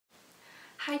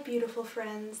Hi beautiful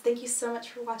friends, thank you so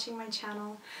much for watching my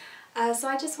channel. So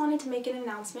I just wanted to make an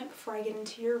announcement before I get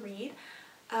into your read.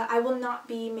 I will not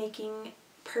be making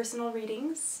personal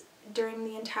readings during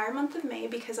the entire month of May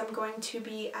because I'm going to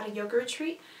be at a yoga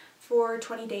retreat for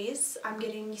 20 days. I'm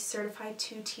getting certified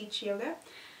to teach yoga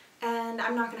and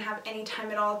I'm not going to have any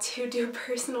time at all to do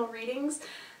personal readings.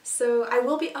 So I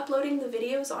will be uploading the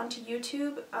videos onto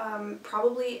YouTube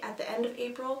probably at the end of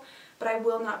April, but I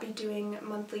will not be doing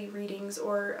monthly readings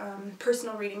or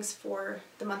personal readings for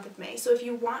the month of May. So if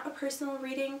you want a personal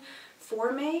reading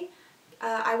for May,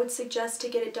 I would suggest to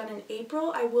get it done in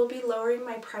April. I will be lowering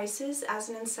my prices as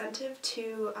an incentive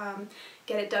to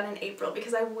get it done in April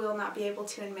because I will not be able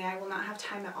to in May. I will not have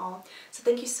time at all. So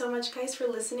thank you so much guys for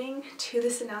listening to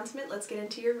this announcement. Let's get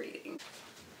into your reading.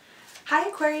 Hi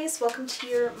Aquarius, welcome to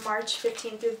your March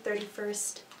 15th through the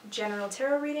 31st general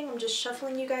tarot reading. I'm just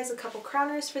shuffling you guys a couple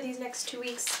crowners for these next 2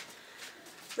 weeks.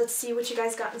 Let's see what you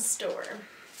guys got in store.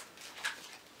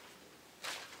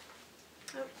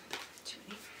 Oh, too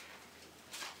many.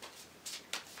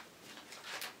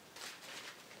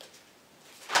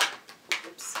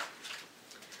 Oops.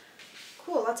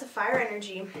 Cool, lots of fire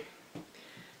energy.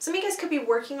 Some of you guys could be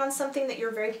working on something that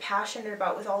you're very passionate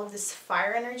about with all of this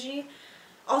fire energy.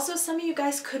 Also, some of you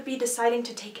guys could be deciding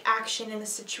to take action in a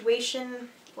situation,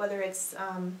 whether it's,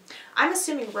 I'm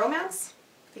assuming romance,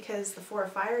 because the Four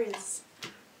of Fire is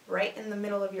right in the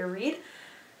middle of your read.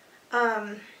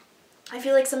 I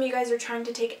feel like some of you guys are trying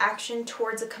to take action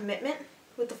towards a commitment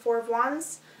with the Four of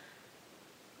Wands.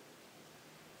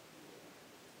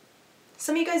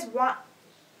 Some of you guys want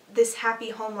this happy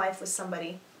home life with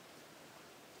somebody.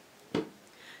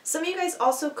 Some of you guys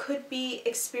also could be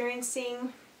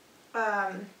experiencing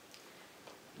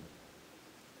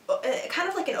kind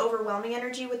of like an overwhelming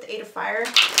energy with the Eight of Fire.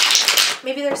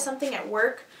 Maybe there's something at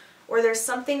work or there's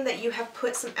something that you have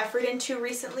put some effort into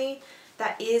recently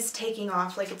that is taking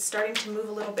off, like it's starting to move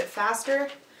a little bit faster,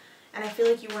 and I feel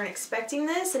like you weren't expecting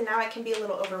this and now it can be a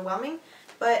little overwhelming.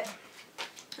 But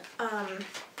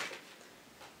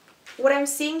what I'm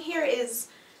seeing here is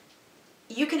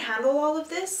you can handle all of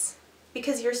this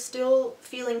because you're still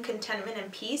feeling contentment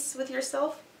and peace with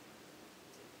yourself.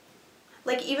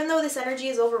 Like, even though this energy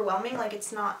is overwhelming, like,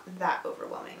 it's not that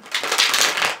overwhelming.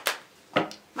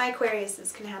 My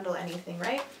Aquariuses can handle anything,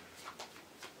 right?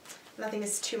 Nothing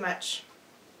is too much.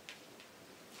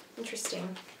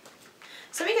 Interesting.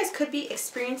 Some of you guys could be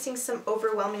experiencing some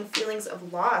overwhelming feelings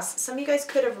of loss. Some of you guys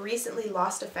could have recently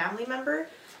lost a family member.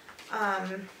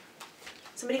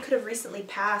 Somebody could have recently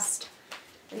passed.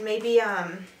 And maybe,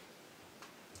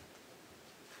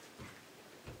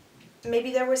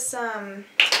 maybe there was some...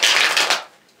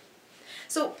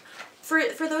 So,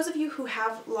 for those of you who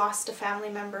have lost a family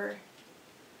member,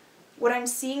 what I'm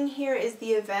seeing here is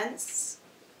the events.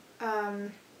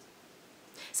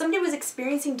 Somebody was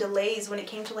experiencing delays when it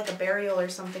came to like a burial or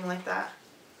something like that.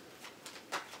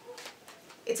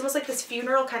 It's almost like this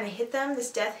funeral kind of hit them, this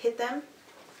death hit them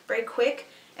very quick,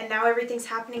 and now everything's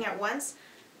happening at once.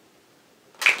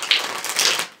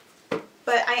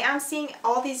 But I am seeing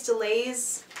all these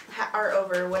delays are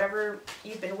over, whatever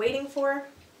you've been waiting for.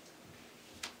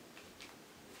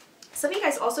 Some of you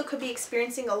guys also could be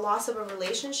experiencing a loss of a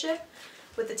relationship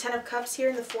with the Ten of Cups here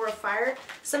and the Four of Fire.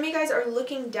 Some of you guys are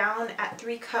looking down at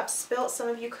Three Cups spilt. Some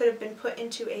of you could have been put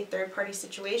into a third-party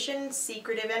situation,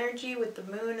 secretive energy with the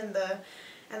Moon and the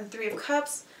Three of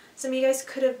Cups. Some of you guys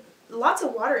could have, lots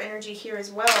of water energy here as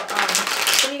well.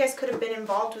 Some of you guys could have been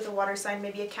involved with a water sign,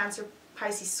 maybe a Cancer,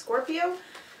 Pisces, Scorpio.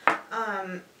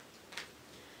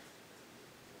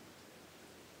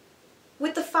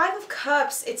 With the Five of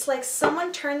Cups, it's like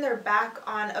someone turned their back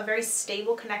on a very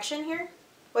stable connection here,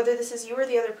 whether this is you or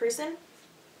the other person.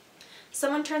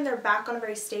 Someone turned their back on a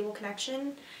very stable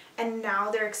connection, and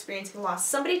now they're experiencing loss.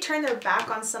 Somebody turned their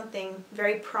back on something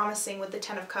very promising with the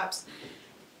Ten of Cups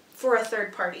for a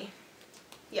third party.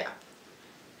 Yeah.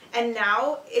 And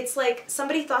now it's like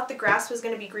somebody thought the grass was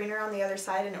going to be greener on the other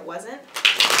side, and it wasn't.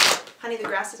 Honey, the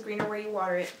grass is greener where you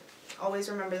water it. Always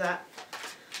remember that.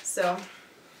 So...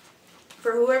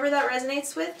 for whoever that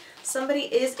resonates with, somebody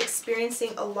is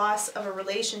experiencing a loss of a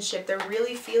relationship. They're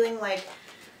really feeling like,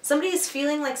 somebody is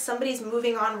feeling like somebody's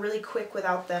moving on really quick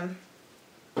without them.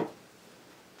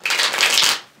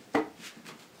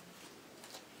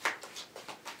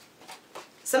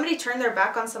 Somebody turned their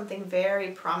back on something very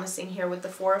promising here with the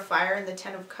Four of Fire and the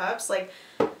Ten of Cups. Like,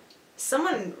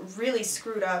 someone really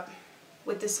screwed up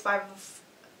with this Five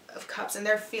of Cups and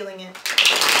they're feeling it.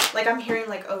 Like, I'm hearing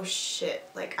like, oh shit,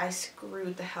 like I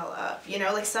screwed the hell up. You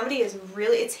know, like somebody is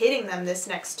really, it's hitting them this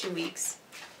next 2 weeks.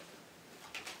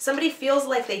 Somebody feels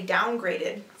like they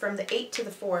downgraded from the 8 to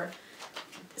the 4.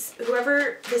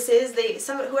 whoever this is,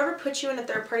 whoever puts you in a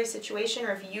third party situation,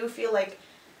 or if you feel like,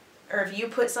 or if you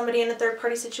put somebody in a third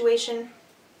party situation,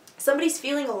 somebody's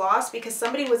feeling a loss because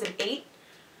somebody was an 8,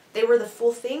 they were the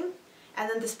full thing, and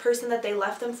then this person that they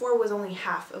left them for was only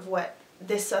half of what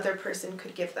this other person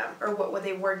could give them, or what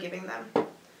they were giving them.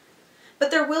 But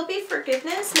there will be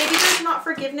forgiveness. Maybe there's not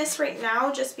forgiveness right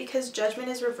now just because judgment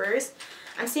is reversed.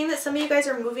 I'm seeing that some of you guys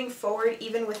are moving forward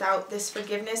even without this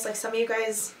forgiveness. Like some of you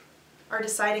guys are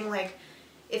deciding like,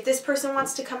 if this person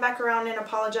wants to come back around and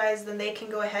apologize, then they can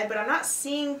go ahead. But I'm not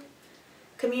seeing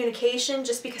communication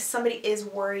just because somebody is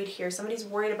worried here. Somebody's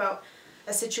worried about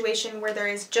a situation where there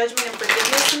is judgment and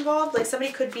forgiveness involved. Like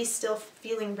somebody could be still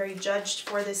feeling very judged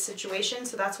for this situation,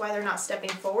 so that's why they're not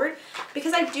stepping forward.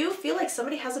 Because I do feel like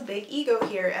somebody has a big ego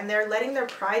here and they're letting their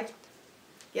pride,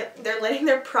 they're letting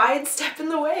their pride step in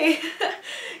the way.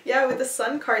 Yeah, with the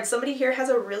Sun card, somebody here has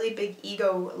a really big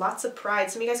ego, lots of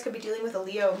pride. Some of you guys could be dealing with a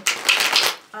Leo.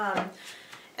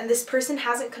 And this person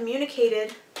hasn't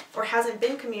communicated or hasn't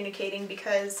been communicating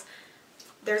because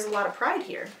there's a lot of pride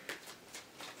here.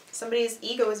 Somebody's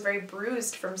ego is very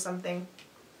bruised from something.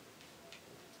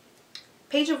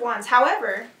 Page of Wands.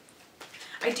 However,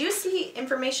 I do see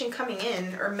information coming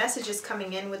in, or messages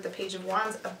coming in with the Page of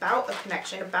Wands about a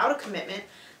connection, about a commitment.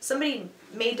 Somebody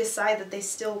may decide that they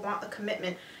still want a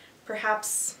commitment.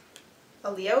 Perhaps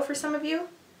a Leo for some of you.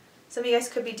 Some of you guys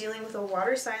could be dealing with a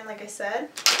water sign, like I said.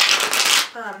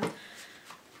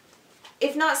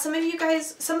 If not, some of you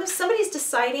guys, somebody's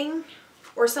deciding,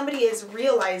 or somebody is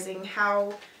realizing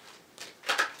how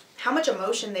much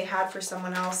emotion they had for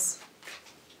someone else.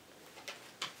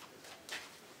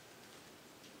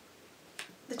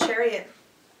 The Chariot.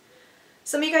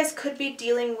 Some of you guys could be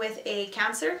dealing with a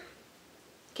Cancer,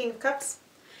 King of Cups.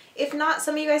 If not,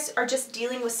 some of you guys are just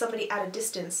dealing with somebody at a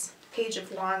distance, Page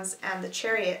of Wands and the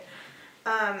Chariot.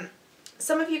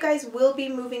 Some of you guys will be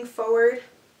moving forward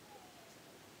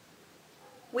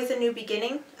with a new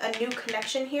beginning, a new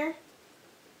connection here.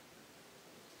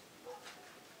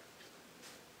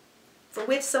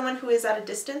 With someone who is at a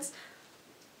distance.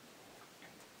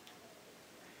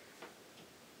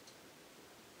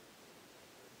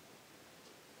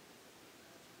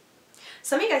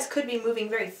 Some of you guys could be moving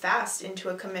very fast into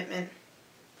a commitment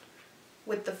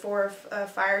with the 4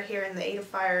 of fire here and the 8 of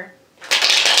fire.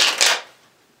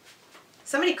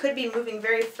 Somebody could be moving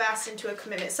very fast into a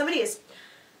commitment. Somebody is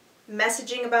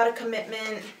messaging about a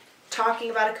commitment,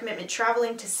 talking about a commitment,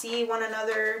 traveling to see one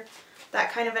another,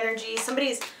 that kind of energy.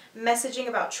 Somebody's messaging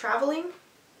about traveling.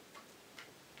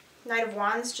 Knight of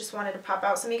Wands just wanted to pop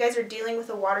out. Some of you guys are dealing with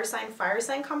a water sign, fire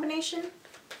sign combination.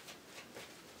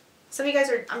 Some of you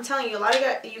guys are, I'm telling you, a lot of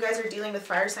you guys are dealing with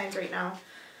fire signs right now.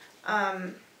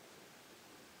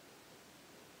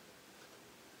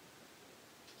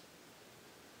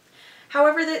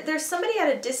 However, there's somebody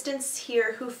at a distance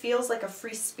here who feels like a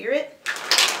free spirit.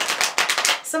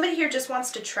 Somebody here just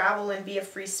wants to travel and be a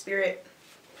free spirit.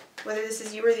 Whether this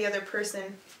is you or the other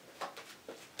person.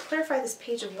 Clarify this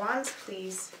Page of Wands,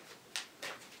 please.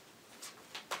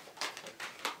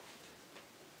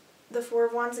 The 4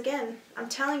 of Wands again. I'm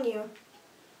telling you.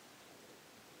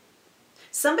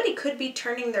 Somebody could be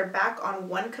turning their back on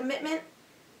one commitment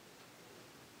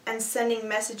and sending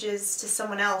messages to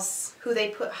someone else who they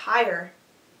put higher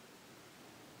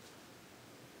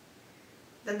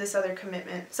than this other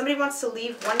commitment. Somebody wants to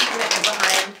leave one commitment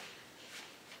behind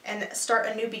and start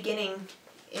a new beginning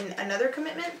in another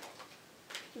commitment.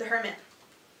 The Hermit.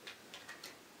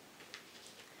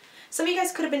 Some of you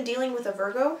guys could have been dealing with a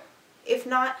Virgo. If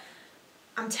not,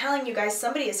 I'm telling you guys,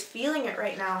 somebody is feeling it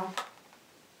right now.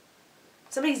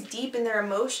 Somebody's deep in their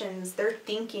emotions. They're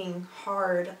thinking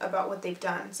hard about what they've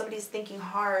done. Somebody's thinking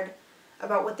hard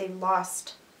about what they've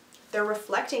lost. They're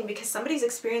reflecting because somebody's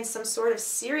experienced some sort of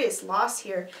serious loss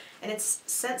here, and it's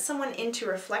sent someone into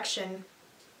reflection.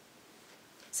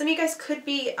 Some of you guys could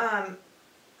be a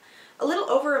little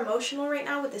over emotional right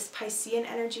now with this Piscean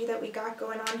energy that we got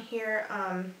going on here.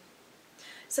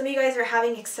 Some of you guys are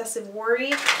having excessive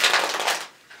worry.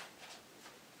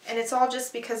 And it's all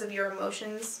just because of your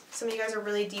emotions. Some of you guys are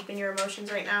really deep in your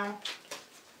emotions right now.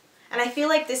 And I feel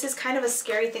like this is kind of a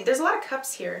scary thing. There's a lot of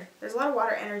cups here. There's a lot of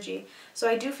water energy. So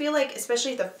I do feel like,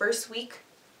 especially the first week,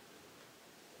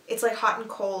 it's like hot and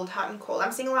cold, hot and cold.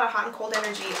 I'm seeing a lot of hot and cold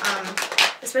energy.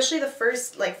 Especially the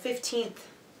first, like 15th,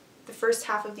 the first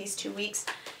half of these 2 weeks.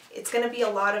 It's going to be a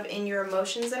lot of in your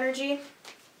emotions energy.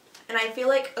 And I feel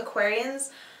like Aquarians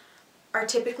are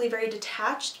typically very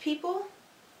detached people.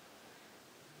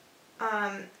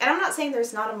 And I'm not saying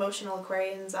there's not emotional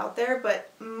Aquarians out there, but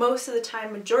most of the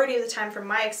time, majority of the time from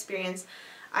my experience,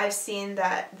 I've seen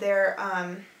that they're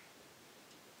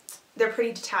they're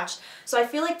pretty detached. So I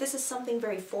feel like this is something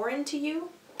very foreign to you,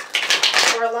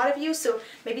 for a lot of you. So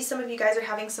maybe some of you guys are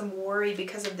having some worry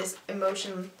because of this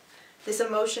emotional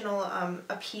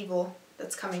upheaval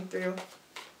that's coming through.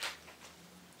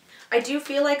 I do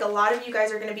feel like a lot of you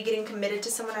guys are going to be getting committed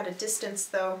to someone at a distance,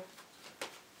 though.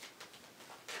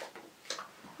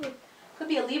 Could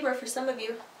be a Libra for some of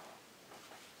you.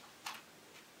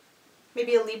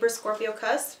 Maybe a Libra Scorpio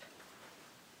cusp.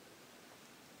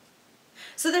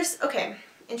 So there's, okay,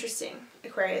 interesting,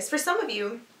 Aquarius. For some of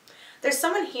you, there's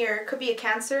someone here, could be a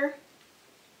Cancer,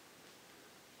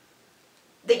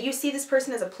 that you see this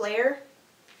person as a player.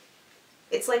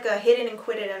 It's like a hidden and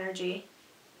quitted energy.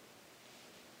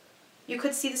 You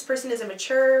could see this person as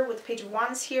immature with the Page of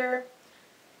Wands here.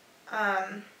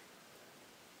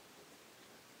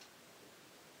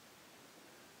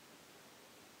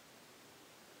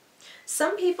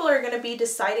 Some people are going to be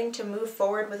deciding to move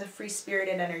forward with a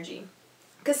free-spirited energy.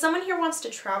 Because someone here wants to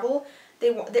travel.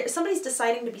 Somebody's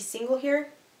deciding to be single here.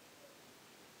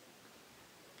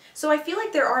 So I feel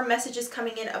like there are messages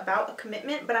coming in about a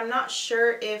commitment, but I'm not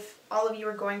sure if all of you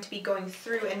are going to be going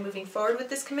through and moving forward with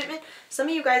this commitment. Some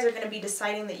of you guys are going to be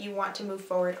deciding that you want to move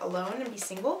forward alone and be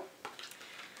single.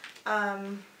 But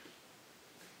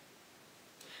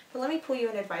let me pull you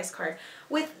an advice card.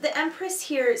 With the Empress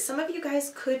here, some of you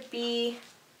guys could be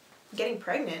getting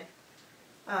pregnant.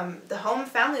 The home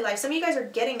family life, some of you guys are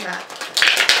getting that.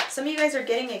 Some of you guys are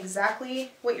getting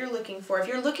exactly what you're looking for. If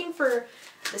you're looking for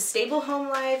the stable home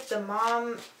life, the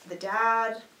mom, the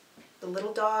dad, the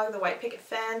little dog, the white picket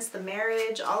fence, the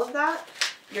marriage, all of that,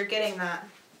 you're getting that.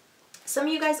 Some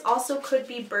of you guys also could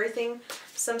be birthing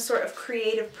some sort of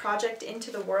creative project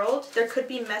into the world. There could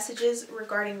be messages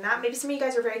regarding that. Maybe some of you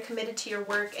guys are very committed to your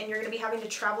work and you're going to be having to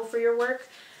travel for your work.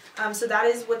 So that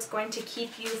is what's going to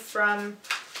keep you from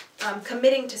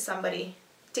committing to somebody,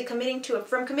 committing to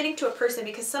a person,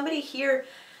 because somebody here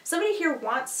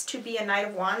wants to be a Knight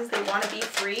of Wands. They want to be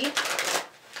free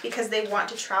because they want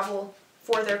to travel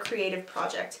for their creative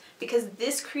project, because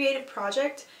this creative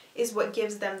project is what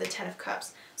gives them the Ten of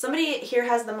Cups. Somebody here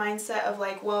has the mindset of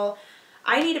like, well,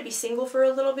 I need to be single for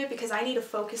a little bit because I need to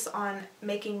focus on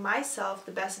making myself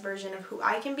the best version of who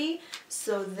I can be,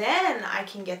 so then I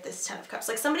can get this Ten of Cups.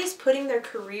 Like somebody's putting their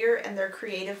career and their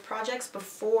creative projects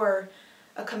before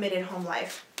a committed home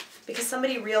life, because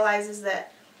somebody realizes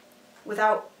that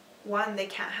without one they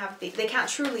can't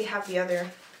truly have the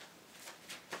other.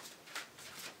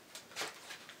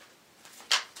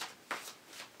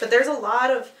 But there's a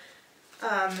lot of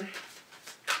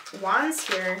wands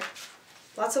here.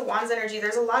 Lots of wands energy.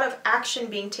 There's a lot of action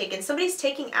being taken. Somebody's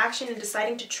taking action and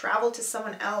deciding to travel to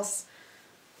someone else.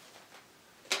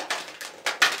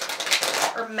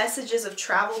 Or messages of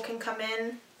travel can come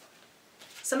in.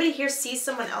 Somebody here sees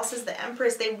someone else as the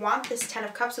Empress. They want this Ten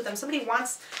of Cups with them. Somebody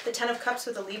wants the Ten of Cups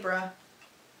with a Libra.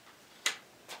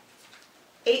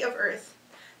 Eight of Earth.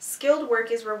 Skilled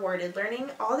work is rewarded. Learning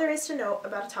all there is to know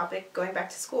about a topic, going back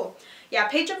to school. Yeah,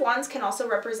 Page of Wands can also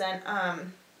represent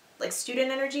like student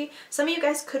energy. Some of you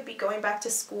guys could be going back to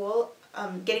school,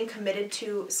 getting committed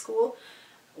to school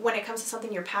when it comes to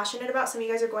something you're passionate about. Some of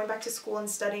you guys are going back to school and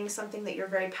studying something that you're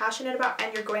very passionate about,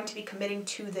 and you're going to be committing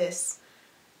to this.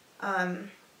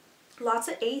 Lots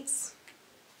of eights.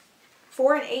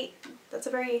 4 and 8. That's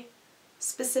a very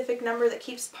specific number that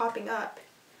keeps popping up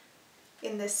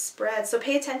in this spread. So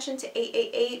pay attention to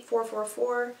 888,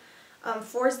 444.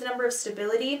 4 is the number of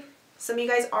stability. Some of you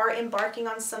guys are embarking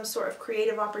on some sort of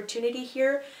creative opportunity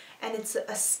here, and it's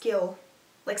a skill.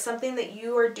 Like something that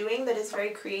you are doing that is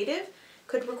very creative,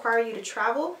 could require you to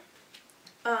travel.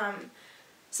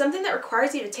 Something that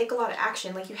requires you to take a lot of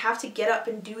action, like you have to get up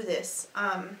and do this.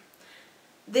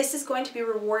 This is going to be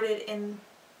rewarded in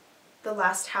the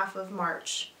last half of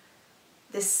March,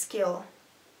 this skill.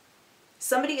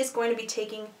 Somebody is going to be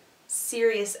taking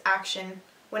serious action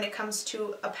when it comes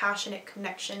to a passionate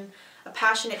connection, a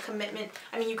passionate commitment.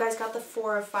 I mean, you guys got the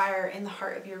 4 of Fire in the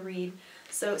heart of your read.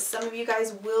 So some of you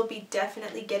guys will be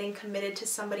definitely getting committed to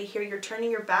somebody here. You're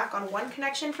turning your back on one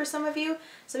connection for some of you.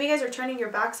 Some of you guys are turning your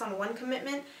backs on one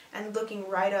commitment and looking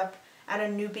right up at a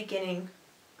new beginning.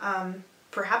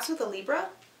 Perhaps with a Libra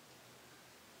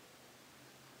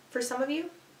for some of you.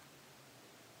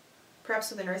 Perhaps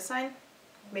with an Earth sign,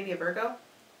 maybe a Virgo.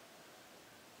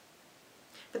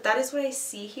 But that is what I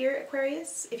see here,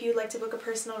 Aquarius. If you'd like to book a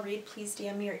personal read, please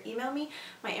DM me or email me.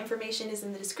 My information is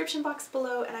in the description box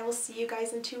below, and I will see you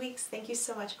guys in 2 weeks. Thank you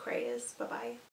so much, Aquarius. Bye-bye.